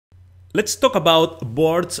Let's talk about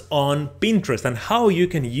boards on Pinterest and how you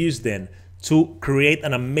can use them to create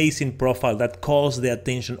an amazing profile that calls the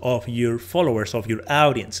attention of your followers, of your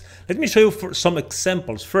audience. Let me show you some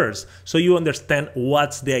examples first so you understand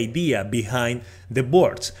what's the idea behind the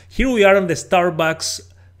boards. Here we are on the Starbucks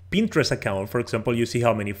Pinterest account. For example, you see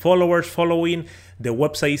how many followers following, the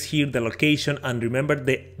website is here, the location, and remember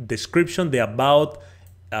the description, the about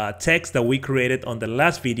text that we created on the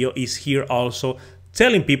last video is here also,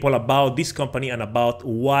 telling people about this company and about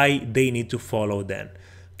why they need to follow them.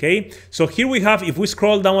 Okay, so here we have, if we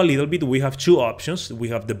scroll down a little bit, we have two options. We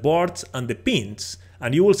have the boards and the pins,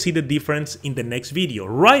 and you will see the difference in the next video.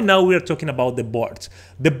 Right now we are talking about the boards.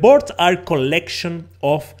 The boards are collection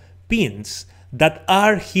of pins that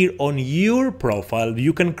are here on your profile.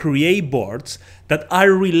 You can create boards that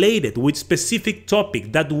are related with specific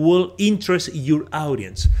topic that will interest your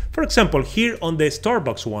audience. For example, here on the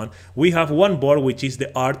Starbucks one, we have one board which is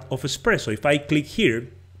the art of espresso. If I click here,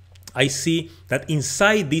 I see that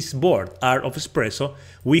inside this board, art of espresso,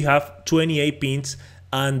 we have 28 pins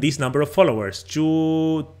and this number of followers,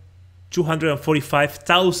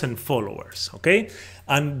 245,000 followers, okay?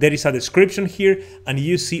 And there is a description here, and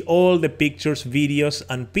you see all the pictures, videos,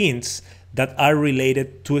 and pins that are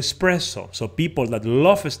related to espresso. So people that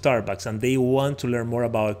love Starbucks and they want to learn more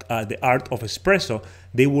about the art of espresso,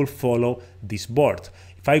 they will follow this board.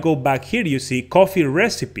 If I go back here, you see coffee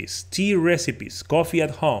recipes, tea recipes, coffee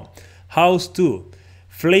at home, house to,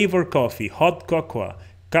 flavor coffee, hot cocoa,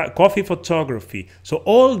 coffee photography. So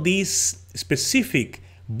all these specific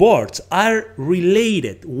boards are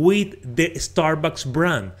related with the Starbucks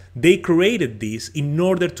brand. They created this in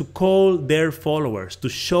order to call their followers, to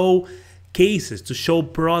show cases, to show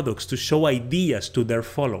products, to show ideas to their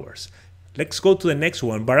followers. Let's go to the next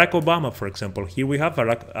one. Barack Obama, for example. Here we have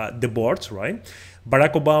the boards, right?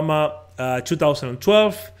 Barack Obama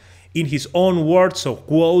 2012, in his own words, so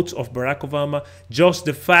quotes of Barack Obama, just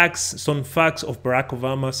the facts, some facts of Barack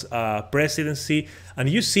Obama's presidency. And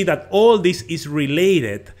you see that all this is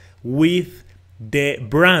related with the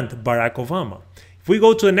brand Barack Obama. If we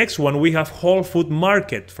go to the next one, we have Whole Food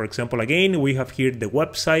Market. For example, again, we have here the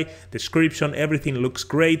website, description, everything looks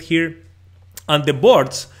great here. And the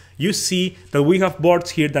boards, you see that we have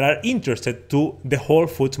boards here that are interested to the Whole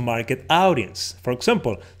Foods Market audience. For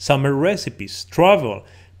example, summer recipes, travel,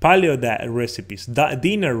 paleo diet recipes,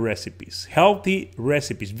 dinner recipes, healthy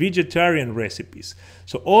recipes, vegetarian recipes.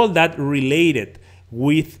 So all that related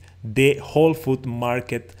with the Whole Food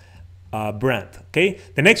Market brand. Okay,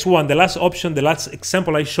 the next one, the last option, the last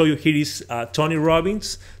example I show you here is Tony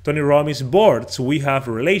Robbins. Tony Robbins boards. We have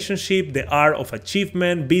relationship, the art of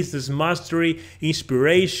achievement, business mastery,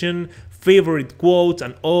 inspiration, favorite quotes,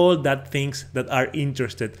 and all that things that are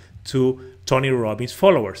interested to Tony Robbins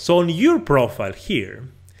followers. So on your profile here,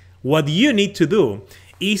 what you need to do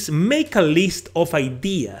is make a list of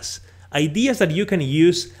ideas that you can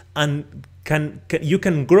use and you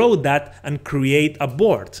can grow that and create a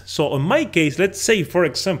board. So in my case, let's say, for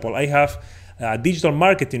example, I have a digital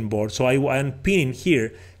marketing board. So I am pinning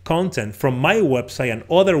here content from my website and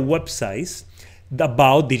other websites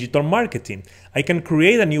about digital marketing. I can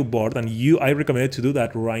create a new board, and I recommend you to do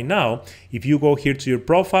that right now. If you go here to your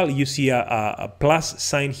profile, you see a plus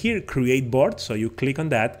sign here, create board. So you click on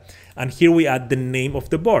that, and here we add the name of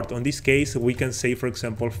the board. In this case, we can say, for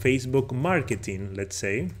example, Facebook marketing, let's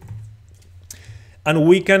say. And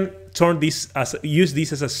we can turn this use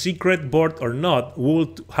this as a secret board or not. We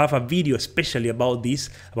will have a video especially about this,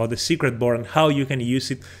 about the secret board and how you can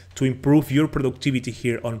use it to improve your productivity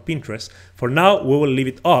here on Pinterest. For now, we will leave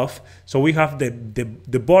it off. So we have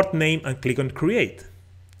the board name and click on create.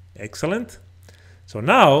 Excellent. So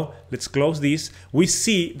now let's close this. We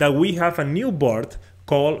see that we have a new board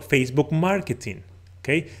called Facebook Marketing.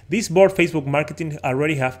 Okay, this board, Facebook Marketing,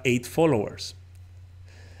 already have 8 followers.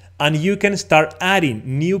 And you can start adding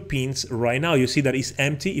new pins right now. You see that it's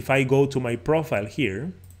empty. If I go to my profile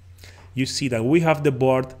here, you see that we have the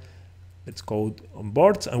board. Let's go on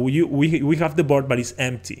boards, and we have the board, but it's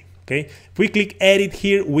empty. Okay. If we click edit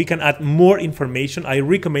here, we can add more information. I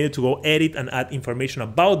recommend you to go edit and add information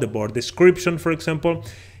about the board. Description, for example.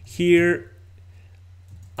 Here,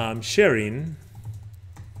 I'm sharing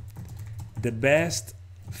the best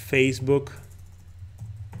Facebook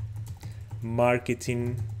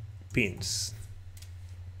marketing pins.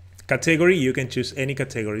 Category, you can choose any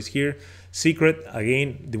categories here. Secret,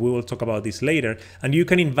 again, we will talk about this later. And you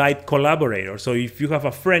can invite collaborators. So if you have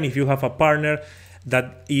a friend, if you have a partner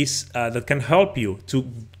that can help you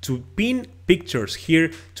to pin pictures here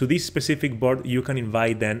to this specific board, you can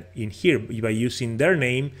invite them in here by using their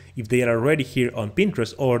name if they are already here on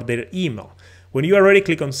Pinterest, or their email. When you already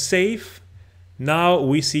click on save, now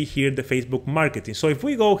we see here the Facebook marketing. So if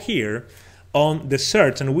we go here on the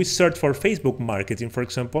search and we search for Facebook marketing, for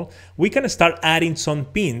example, we can start adding some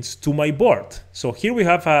pins to my board. So here we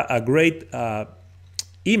have a great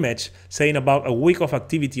image saying about a week of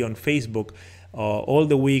activity on Facebook, all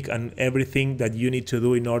the week and everything that you need to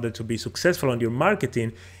do in order to be successful on your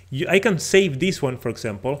marketing. I can save this one, for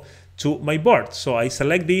example, to my board. So I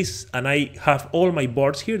select this and I have all my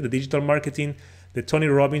boards here, the digital marketing, the Tony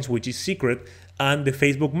Robbins, which is secret, and the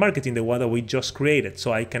Facebook marketing, the one that we just created.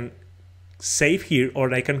 So I can save here,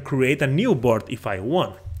 or I can create a new board if I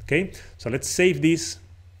want. Okay, so let's save this.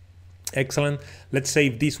 Excellent. Let's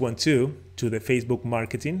save this one too to the Facebook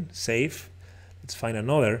marketing. Save. Let's find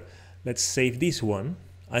another. Let's save this one.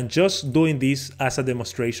 I'm just doing this as a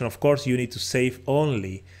demonstration. Of course, you need to save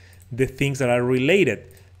only the things that are related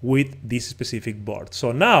with this specific board.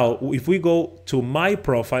 So now if we go to my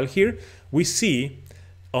profile here, we see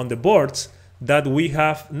on the boards that we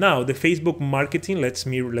have now the Facebook marketing. Let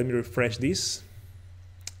me refresh this.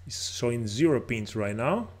 It's showing 0 pins right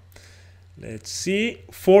now. Let's see,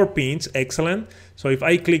 4 pins. Excellent. So if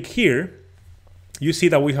I click here, you see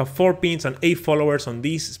that we have 4 pins and 8 followers on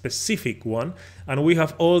this specific one, and we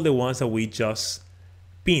have all the ones that we just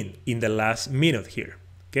pinned in the last minute here.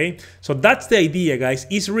 Okay, so that's the idea, guys.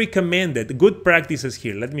 It's recommended, good practices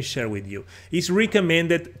here, let me share with you. It's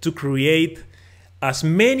recommended to create as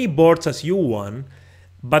many boards as you want,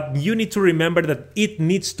 but you need to remember that it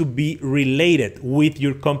needs to be related with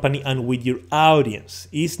your company and with your audience.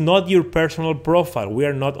 It's not your personal profile. We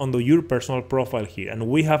are not on your personal profile here, and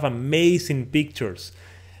we have amazing pictures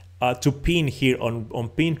to pin here on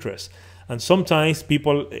Pinterest. And sometimes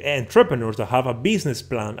people, entrepreneurs that have a business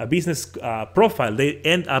plan, a business profile, they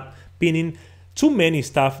end up pinning too much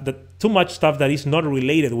stuff that is not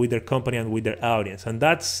related with their company and with their audience. And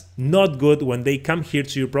that's not good. When they come here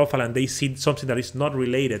to your profile and they see something that is not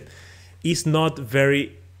related, it's not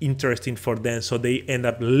very interesting for them. So they end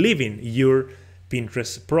up leaving your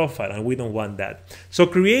Pinterest profile, and we don't want that. So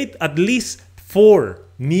create at least 4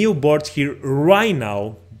 new boards here right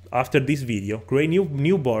now. After this video, create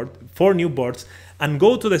 4 new boards, and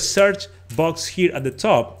go to the search box here at the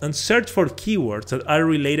top and search for keywords that are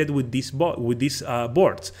related with these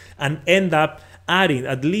boards, and end up adding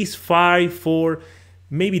at least 5, 4,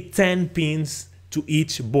 maybe 10 pins to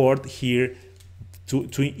each board here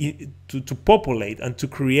to populate and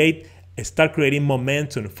to start creating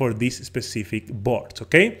momentum for these specific boards.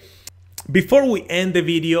 Okay, before we end the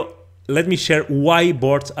video, let me share why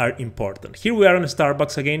boards are important. Here we are on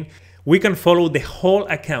Starbucks again. We can follow the whole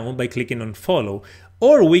account by clicking on follow,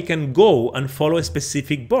 or we can go and follow a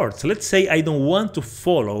specific board. So let's say I don't want to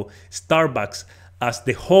follow Starbucks as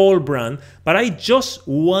the whole brand, but I just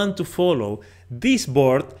want to follow this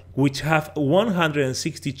board, which have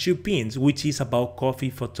 162 pins, which is about coffee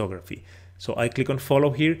photography. So I click on follow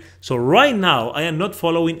here. So right now I am not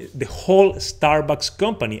following the whole Starbucks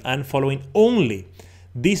company. I'm following only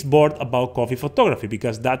this board about coffee photography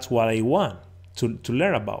because that's what I want to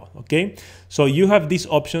learn about. Okay, so you have these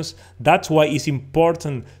options. That's why it's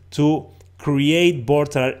important to create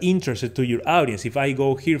boards that are interested to your audience. If I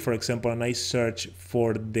go here, for example, and I search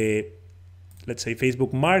for the, let's say,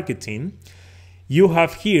 Facebook marketing, you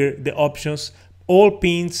have here the options: all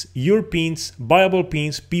pins, your pins, viable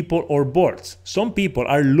pins, people, or boards. Some people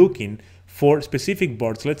are looking for specific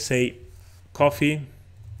boards. Let's say coffee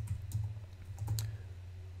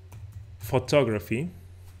photography.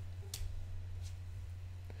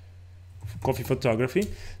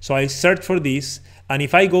 So I search for this, and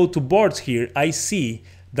if I go to boards here, I see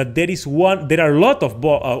that there are a lot of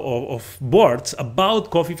boards about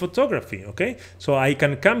coffee photography. Okay, so I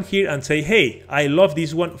can come here and say, hey, I love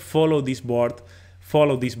this one, follow this board.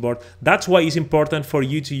 That's why it's important for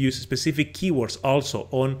you to use specific keywords also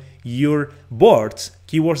on your boards,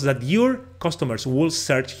 keywords that your customers will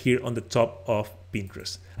search here on the top of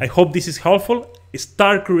Pinterest. I hope this is helpful.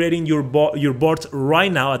 Start creating your boards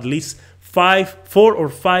right now, at least 4 or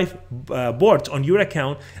 5 boards on your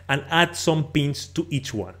account, and add some pins to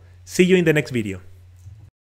each one. See you in the next video.